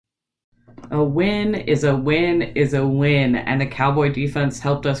A win is a win is a win, and the Cowboy defense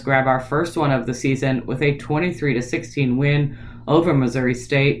helped us grab our first one of the season with a 23-16 win over Missouri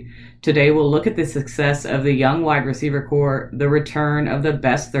State. Today we'll look at the success of the young wide receiver core, the return of the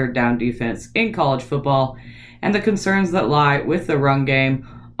best third down defense in college football, and the concerns that lie with the run game,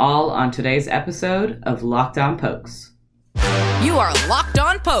 all on today's episode of Locked On Pokes. You are Locked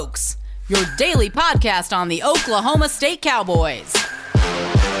On Pokes, your daily podcast on the Oklahoma State Cowboys.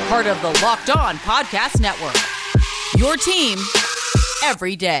 Part of the Locked On Podcast Network, your team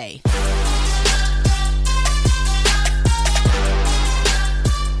every day.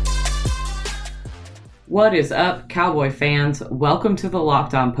 What is up, Cowboy fans? Welcome to the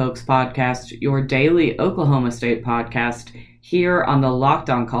Locked On Pokes podcast, your daily Oklahoma State podcast here on the Locked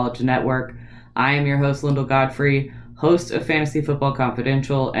On College Network. I am your host, Lyndall Godfrey, host of Fantasy Football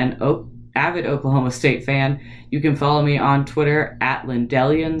Confidential and avid Oklahoma State fan. You can follow me on Twitter at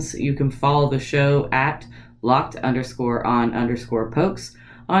Lindellians. You can follow the show at Locked_on_Pokes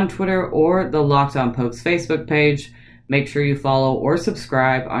on Twitter or the Locked On Pokes Facebook page. Make sure you follow or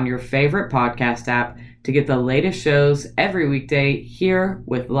subscribe on your favorite podcast app to get the latest shows every weekday here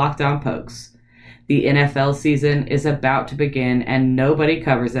with Locked On Pokes. The NFL season is about to begin and nobody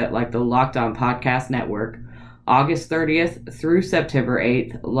covers it like the Locked On Podcast Network. August 30th through September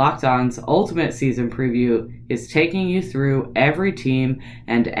 8th, Locked On's Ultimate Season Preview is taking you through every team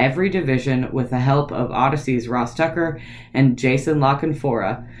and every division with the help of Odyssey's Ross Tucker and Jason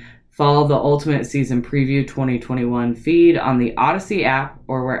Lockenfora. Follow the Ultimate Season Preview 2021 feed on the Odyssey app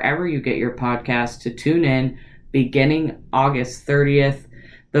or wherever you get your podcast to tune in beginning August 30th.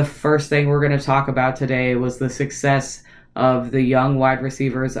 The first thing we're going to talk about today was the success of the young wide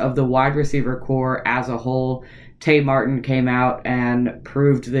receivers, of the wide receiver core as a whole. Tay Martin came out and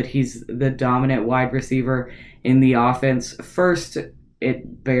proved that he's the dominant wide receiver in the offense. First,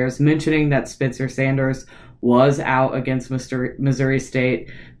 it bears mentioning that Spencer Sanders was out against Missouri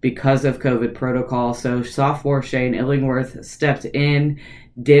State because of COVID protocol. So sophomore Shane Illingworth stepped in,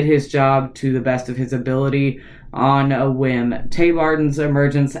 did his job to the best of his ability on a whim. Tay Martin's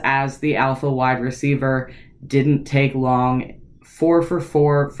emergence as the alpha wide receiver didn't take long. 4 for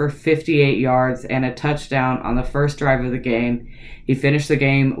 4 for 58 yards and a touchdown on the first drive of the game. He finished the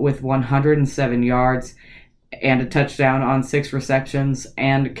game with 107 yards and a touchdown on 6 receptions.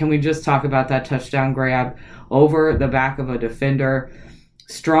 And can we just talk about that touchdown grab over the back of a defender?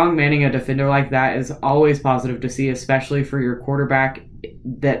 Strong manning a defender like that is always positive to see, especially for your quarterback.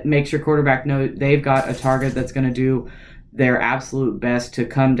 That makes your quarterback know they've got a target that's going to do their absolute best to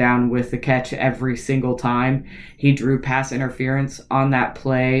come down with the catch every single time. He drew pass interference on that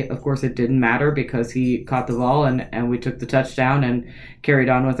play. Of course, it didn't matter because he caught the ball and we took the touchdown and carried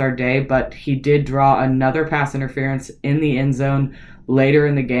on with our day. But he did draw another pass interference in the end zone later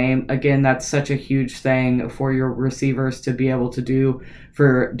in the game. Again, that's such a huge thing for your receivers to be able to do,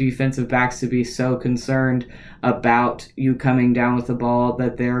 for defensive backs to be so concerned about you coming down with the ball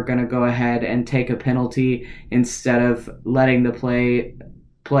that they're going to go ahead and take a penalty instead of letting the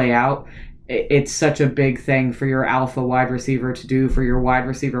play out. It's such a big thing for your alpha wide receiver to do, for your wide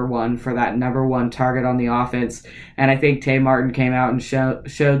receiver one, for that number one target on the offense. And I think Tay Martin came out and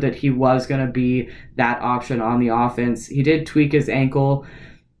showed that he was going to be that option on the offense. He did tweak his ankle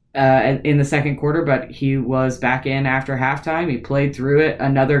in the second quarter, but he was back in after halftime. He played through it.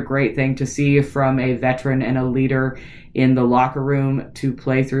 Another great thing to see from a veteran and a leader in the locker room, to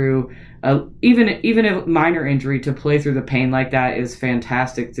play through even a minor injury, to play through the pain like that is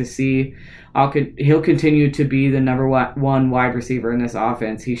fantastic to see. He'll continue to be the number one wide receiver in this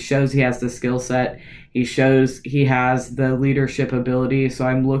offense. He shows he has the skill set. He shows he has the leadership ability. So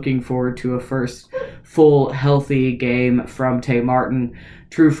I'm looking forward to a first full healthy game from Tay Martin.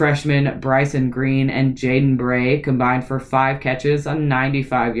 True freshmen Bryson Green and Jaden Bray combined for 5 catches on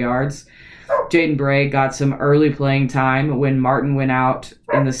 95 yards. Jaden Bray got some early playing time when Martin went out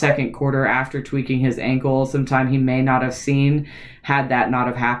in the second quarter after tweaking his ankle. Sometime he may not have seen had that not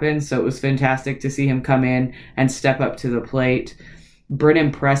have happened. So it was fantastic to see him come in and step up to the plate.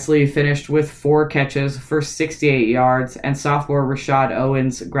 Brennan Presley finished with 4 catches for 68 yards, and sophomore Rashad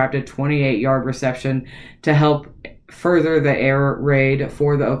Owens grabbed a 28-yard reception to help further the air raid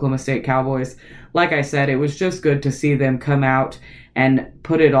for the Oklahoma State Cowboys. Like I said, it was just good to see them come out and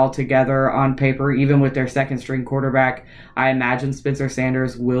put it all together on paper, even with their second string quarterback. I imagine Spencer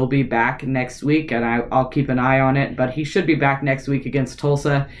Sanders will be back next week, and I'll keep an eye on it, but he should be back next week against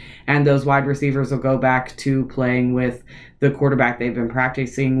Tulsa, and those wide receivers will go back to playing with the quarterback they've been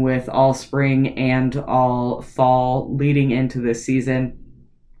practicing with all spring and all fall leading into this season.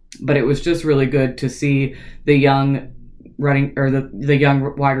 But it was just really good to see the young running or the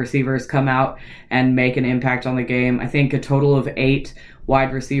young wide receivers come out and make an impact on the game. I think a total of 8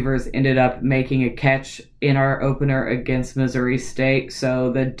 wide receivers ended up making a catch in our opener against Missouri State.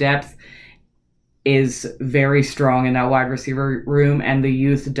 So the depth is very strong in that wide receiver room, and the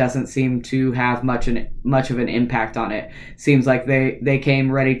youth doesn't seem to have much of an impact on it. Seems like they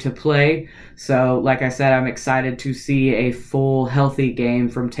came ready to play. So like I said, I'm excited to see a full healthy game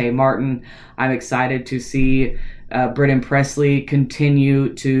from Tay Martin. I'm excited to see Brennan Presley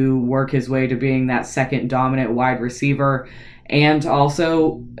continue to work his way to being that second dominant wide receiver, and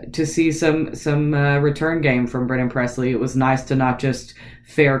also to see some return game from Brennan Presley. It was nice to not just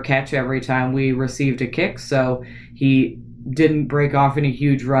fair catch every time we received a kick, so he didn't break off any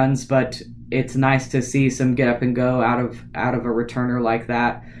huge runs, but it's nice to see some get up and go out of a returner like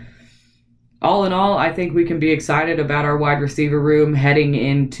that. All in all, I think we can be excited about our wide receiver room heading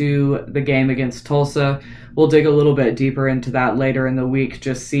into the game against Tulsa. We'll dig a little bit deeper into that later in the week,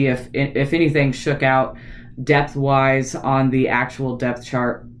 just see if anything shook out depth-wise on the actual depth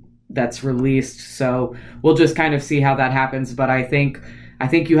chart that's released. So we'll just kind of see how that happens. But I think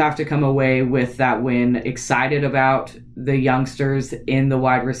you have to come away with that win excited about the youngsters in the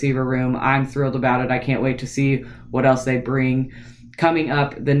wide receiver room. I'm thrilled about it. I can't wait to see what else they bring. Coming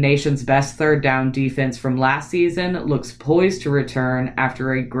up, the nation's best third down defense from last season looks poised to return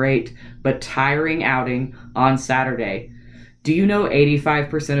after a great but tiring outing on Saturday. Do you know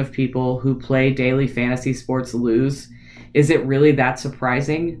 85% of people who play daily fantasy sports lose? Is it really that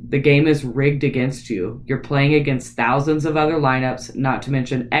surprising? The game is rigged against you. You're playing against thousands of other lineups, not to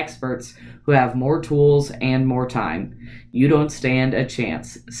mention experts who have more tools and more time. You don't stand a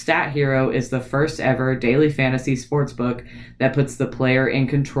chance. Stat Hero is the first ever daily fantasy sportsbook that puts the player in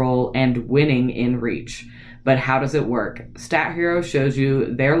control and winning in reach. But how does it work? Stat Hero shows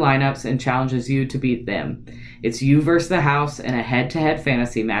you their lineups and challenges you to beat them. It's you versus the house in a head-to-head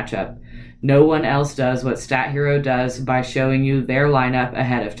fantasy matchup. No one else does what Stat Hero does by showing you their lineup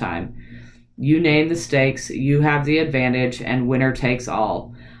ahead of time. You name the stakes, you have the advantage, and winner takes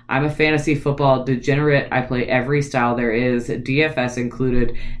all. I'm a fantasy football degenerate. I play every style there is, DFS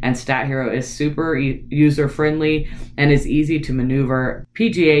included, and Stat Hero is super user-friendly and is easy to maneuver.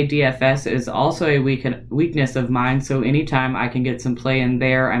 PGA DFS is also a weakness of mine, so anytime I can get some play in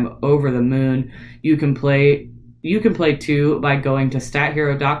there, I'm over the moon. You can play too by going to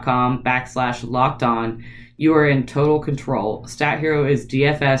stathero.com/lockedon. You are in total control. Stat Hero is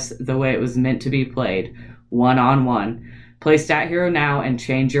DFS the way it was meant to be played, one-on-one. Play Stat Hero now and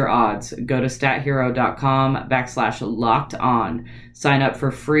change your odds. Go to stathero.com/lockedon. Sign up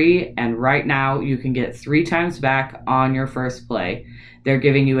for free, and right now you can get 3 times back on your first play. They're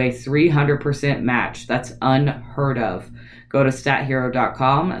giving you a 300% match. That's unheard of. Go to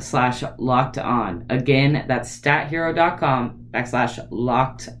stathero.com/lockedon. Again, that's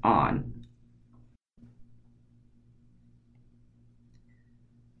stathero.com/lockedon.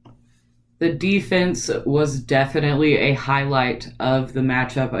 The defense was definitely a highlight of the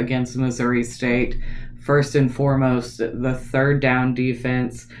matchup against Missouri State. First and foremost, the third down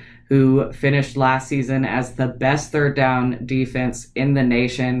defense, who finished last season as the best third down defense in the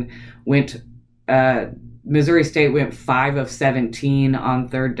nation, Missouri State went 5 of 17 on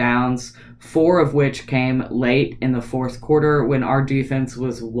third downs, 4 of which came late in the fourth quarter when our defense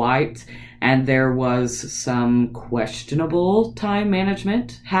was wiped and there was some questionable time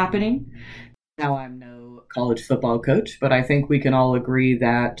management happening. Now, I'm no college football coach, but I think we can all agree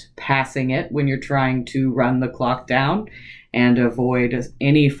that passing it when you're trying to run the clock down and avoid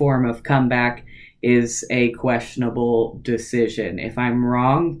any form of comeback is a questionable decision. If I'm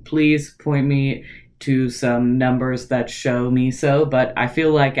wrong, please point me to some numbers that show me so, but I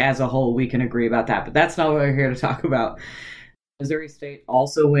feel like as a whole we can agree about that, but that's not what we're here to talk about. Missouri State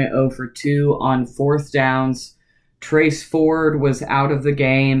also went 0 for 2 on fourth downs. Trace Ford was out of the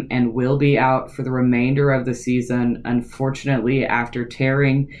game and will be out for the remainder of the season, unfortunately, after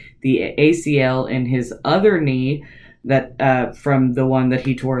tearing the ACL in his other knee that from the one that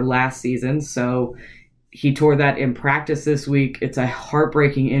he tore last season. So he tore that in practice this week. It's a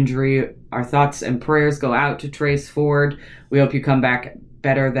heartbreaking injury. Our thoughts and prayers go out to Trace Ford. We hope you come back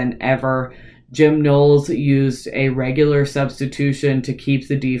better than ever. Jim Knowles used a regular substitution to keep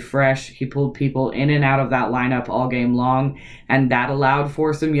the D fresh. He pulled people in and out of that lineup all game long, and that allowed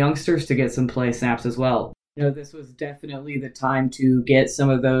for some youngsters to get some play snaps as well. You know, this was definitely the time to get some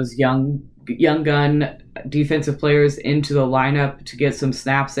of those young gun defensive players into the lineup to get some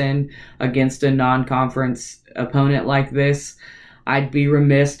snaps in against a non-conference opponent like this. I'd be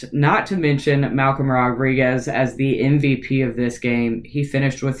remiss not to mention Malcolm Rodriguez as the MVP of this game. He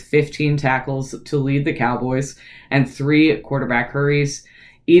finished with 15 tackles to lead the Cowboys and 3 quarterback hurries.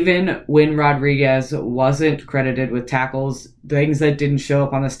 Even when Rodriguez wasn't credited with tackles, things that didn't show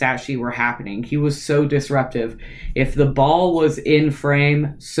up on the stat sheet were happening. He was so disruptive. If the ball was in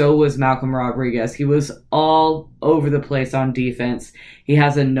frame, so was Malcolm Rodriguez. He was all over the place on defense. He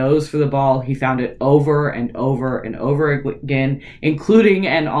has a nose for the ball. He found it over and over and over again, including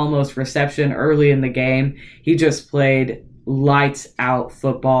an almost reception early in the game. He just played lights out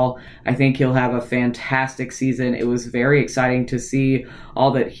football. I think he'll have a fantastic season. It was very exciting to see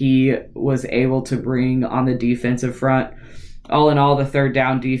all that he was able to bring on the defensive front. All in all, the third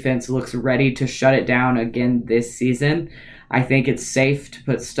down defense looks ready to shut it down again this season. I think it's safe to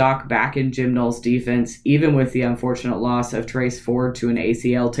put stock back in Jim Knowles' defense, even with the unfortunate loss of Trace Ford to an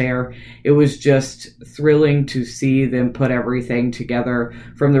ACL tear. It was just thrilling to see them put everything together,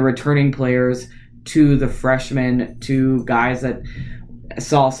 from the returning players to the freshmen to guys that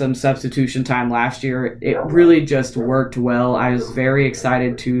saw some substitution time last year. It really just worked well. I was very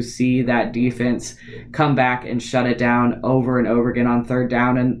excited to see that defense come back and shut it down over and over again on third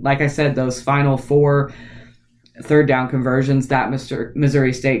down. And like I said, those final 4 third down conversions that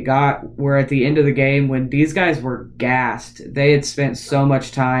Missouri State got were at the end of the game when these guys were gassed. They had spent so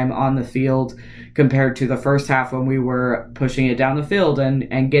much time on the field compared to the first half when we were pushing it down the field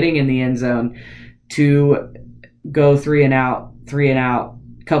and getting in the end zone. To go 3 and out,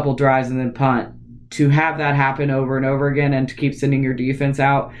 couple drives and then punt. To have that happen over and over again and to keep sending your defense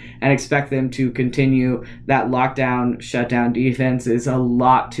out and expect them to continue that lockdown, shutdown defense is a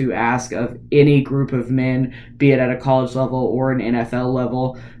lot to ask of any group of men, be it at a college level or an NFL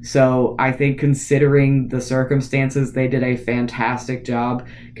level. So I think, considering the circumstances, they did a fantastic job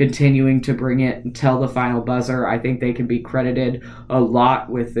continuing to bring it until the final buzzer. I think they can be credited a lot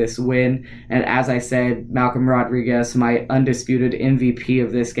with this win. And as I said, Malcolm Rodriguez, my undisputed MVP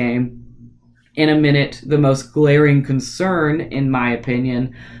of this game. In a minute, the most glaring concern, in my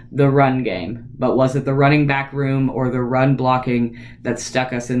opinion, the run game. But was it the running back room or the run blocking that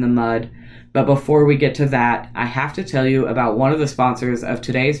stuck us in the mud? But before we get to that, I have to tell you about one of the sponsors of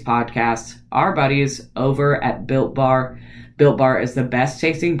today's podcast, our buddies over at Built Bar. Built Bar is the best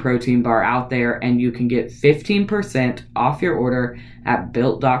tasting protein bar out there, and you can get 15% off your order at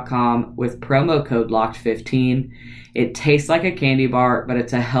Built.com with promo code LOCKED15. It tastes like a candy bar, but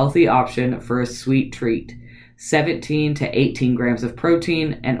it's a healthy option for a sweet treat. 17 to 18 grams of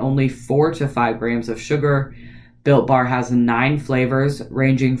protein and only 4 to 5 grams of sugar. Built Bar has 9 flavors,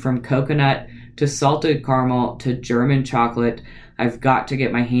 ranging from coconut to salted caramel to German chocolate. I've got to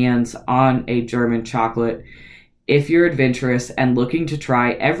get my hands on a German chocolate. If you're adventurous and looking to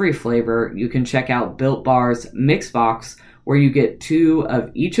try every flavor, you can check out Built Bar's Mix Box, where you get 2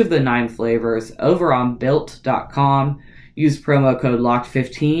 of each of the 9 flavors over on Built.com. Use promo code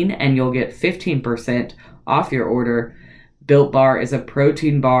LOCKED15 and you'll get 15% off your order. Built Bar is a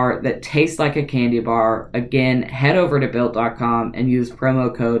protein bar that tastes like a candy bar. Again, head over to Built.com and use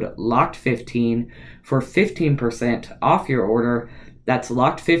promo code LOCKED15 for 15% off your order. That's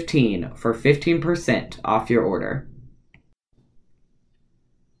LOCKED15 for 15% off your order.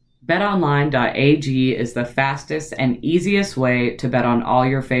 BetOnline.ag is the fastest and easiest way to bet on all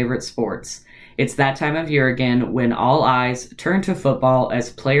your favorite sports. It's that time of year again when all eyes turn to football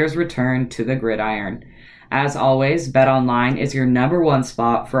as players return to the gridiron. As always, BetOnline is your number one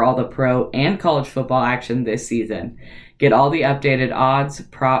spot for all the pro and college football action this season. Get all the updated odds,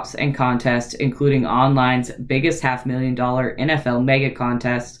 props, and contests, including online's biggest $500,000 NFL mega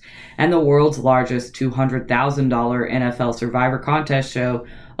contest and the world's largest $200,000 NFL Survivor contest show,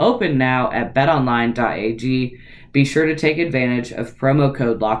 open now at betonline.ag. Be sure to take advantage of promo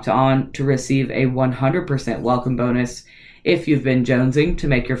code LOCKEDON to receive a 100% welcome bonus. If you've been jonesing to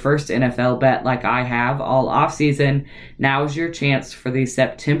make your first NFL bet like I have all offseason, now is your chance for the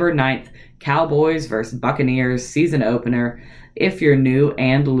September 9th Cowboys vs. Buccaneers season opener. If you're new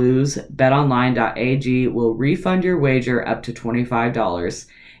and lose, betonline.ag will refund your wager up to $25.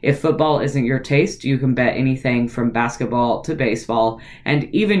 If football isn't your taste, you can bet anything from basketball to baseball and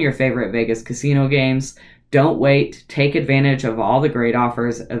even your favorite Vegas casino games. Don't wait. Take advantage of all the great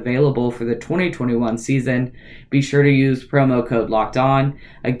offers available for the 2021 season. Be sure to use promo code LOCKEDON.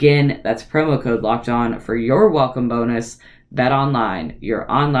 Again, that's promo code LOCKEDON for your welcome bonus. BetOnline, your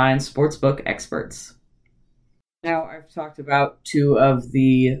online sportsbook experts. Now, I've talked about 2 of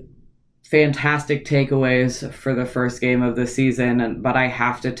the fantastic takeaways for the first game of the season, but I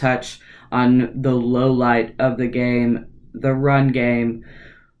have to touch on the low light of the game, the run game.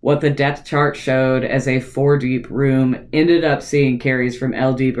 What the depth chart showed as a 4-deep room ended up seeing carries from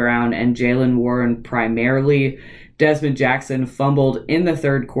L.D. Brown and Jaylen Warren primarily. Desmond Jackson fumbled in the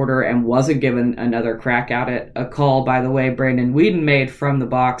third quarter and wasn't given another crack at it. A call, by the way, Brandon Weeden made from the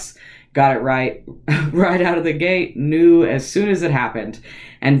box. Got it right out of the gate, knew as soon as it happened.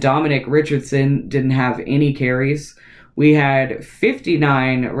 And Dominic Richardson didn't have any carries. We had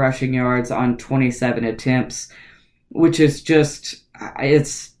 59 rushing yards on 27 attempts, which is just,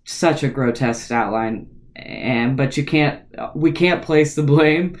 it's such a grotesque stat line. But we can't place the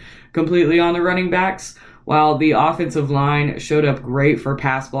blame completely on the running backs. While the offensive line showed up great for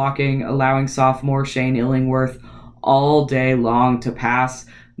pass blocking, allowing sophomore Shane Illingworth all day long to pass,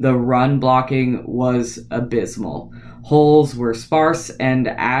 the run blocking was abysmal. Holes were sparse, and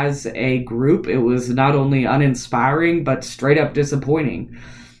as a group, it was not only uninspiring, but straight up disappointing.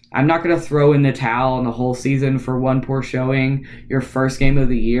 I'm not going to throw in the towel on the whole season for one poor showing, your first game of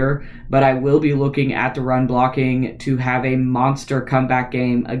the year, but I will be looking at the run blocking to have a monster comeback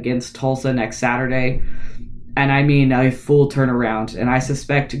game against Tulsa next Saturday. And I mean a full turnaround. And I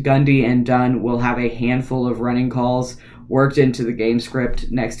suspect Gundy and Dunn will have a handful of running calls worked into the game script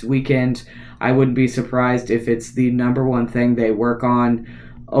next weekend. I wouldn't be surprised if it's the number one thing they work on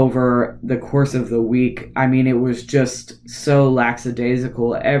over the course of the week. I mean, it was just so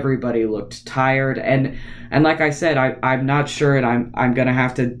lackadaisical. Everybody looked tired. And like I said, I'm not sure, and I'm going to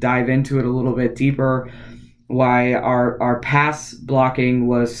have to dive into it a little bit deeper, why our pass blocking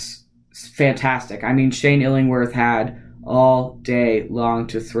was fantastic. I mean, Shane Illingworth had all day long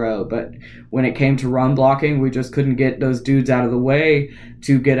to throw, but when it came to run blocking, we just couldn't get those dudes out of the way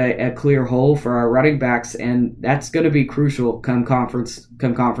to get a clear hole for our running backs, and that's going to be crucial come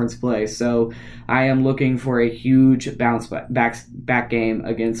conference play. So I am looking for a huge bounce back game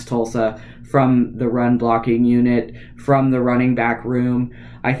against Tulsa from the run blocking unit, from the running back room.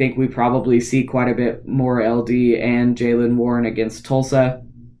 I think we probably see quite a bit more LD and Jaylen Warren against Tulsa.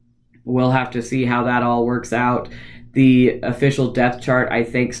 We'll have to see how that all works out. The official depth chart, I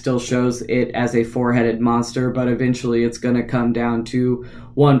think, still shows it as a four-headed monster, but eventually it's going to come down to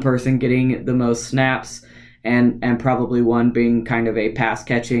one person getting the most snaps and probably one being kind of a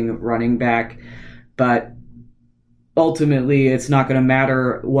pass-catching running back. But ultimately, it's not going to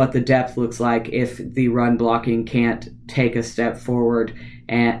matter what the depth looks like if the run blocking can't take a step forward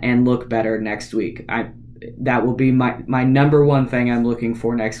and look better next week. That will be my number one thing I'm looking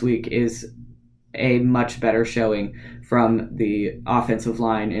for next week is a much better showing from the offensive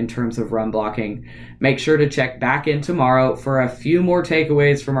line in terms of run blocking. Make sure to check back in tomorrow for a few more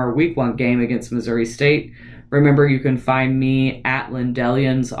takeaways from our week 1 game against Missouri State. Remember, you can find me at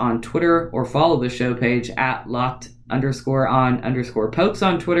Lindellians on Twitter or follow the show page at locked_on_pokes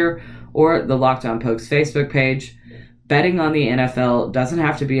on Twitter or the Locked On Pokes Facebook page. Betting on the NFL doesn't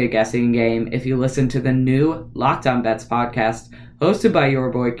have to be a guessing game if you listen to the new Locked On Bets podcast hosted by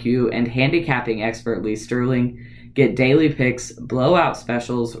your boy Q and handicapping expert Lee Sterling. Get daily picks, blowout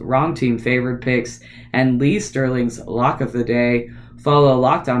specials, wrong team favored picks, and Lee Sterling's Lock of the Day. Follow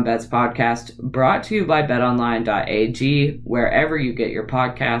Locked On Bets podcast, brought to you by betonline.ag, wherever you get your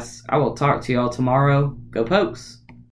podcasts. I will talk to you all tomorrow. Go Pokes!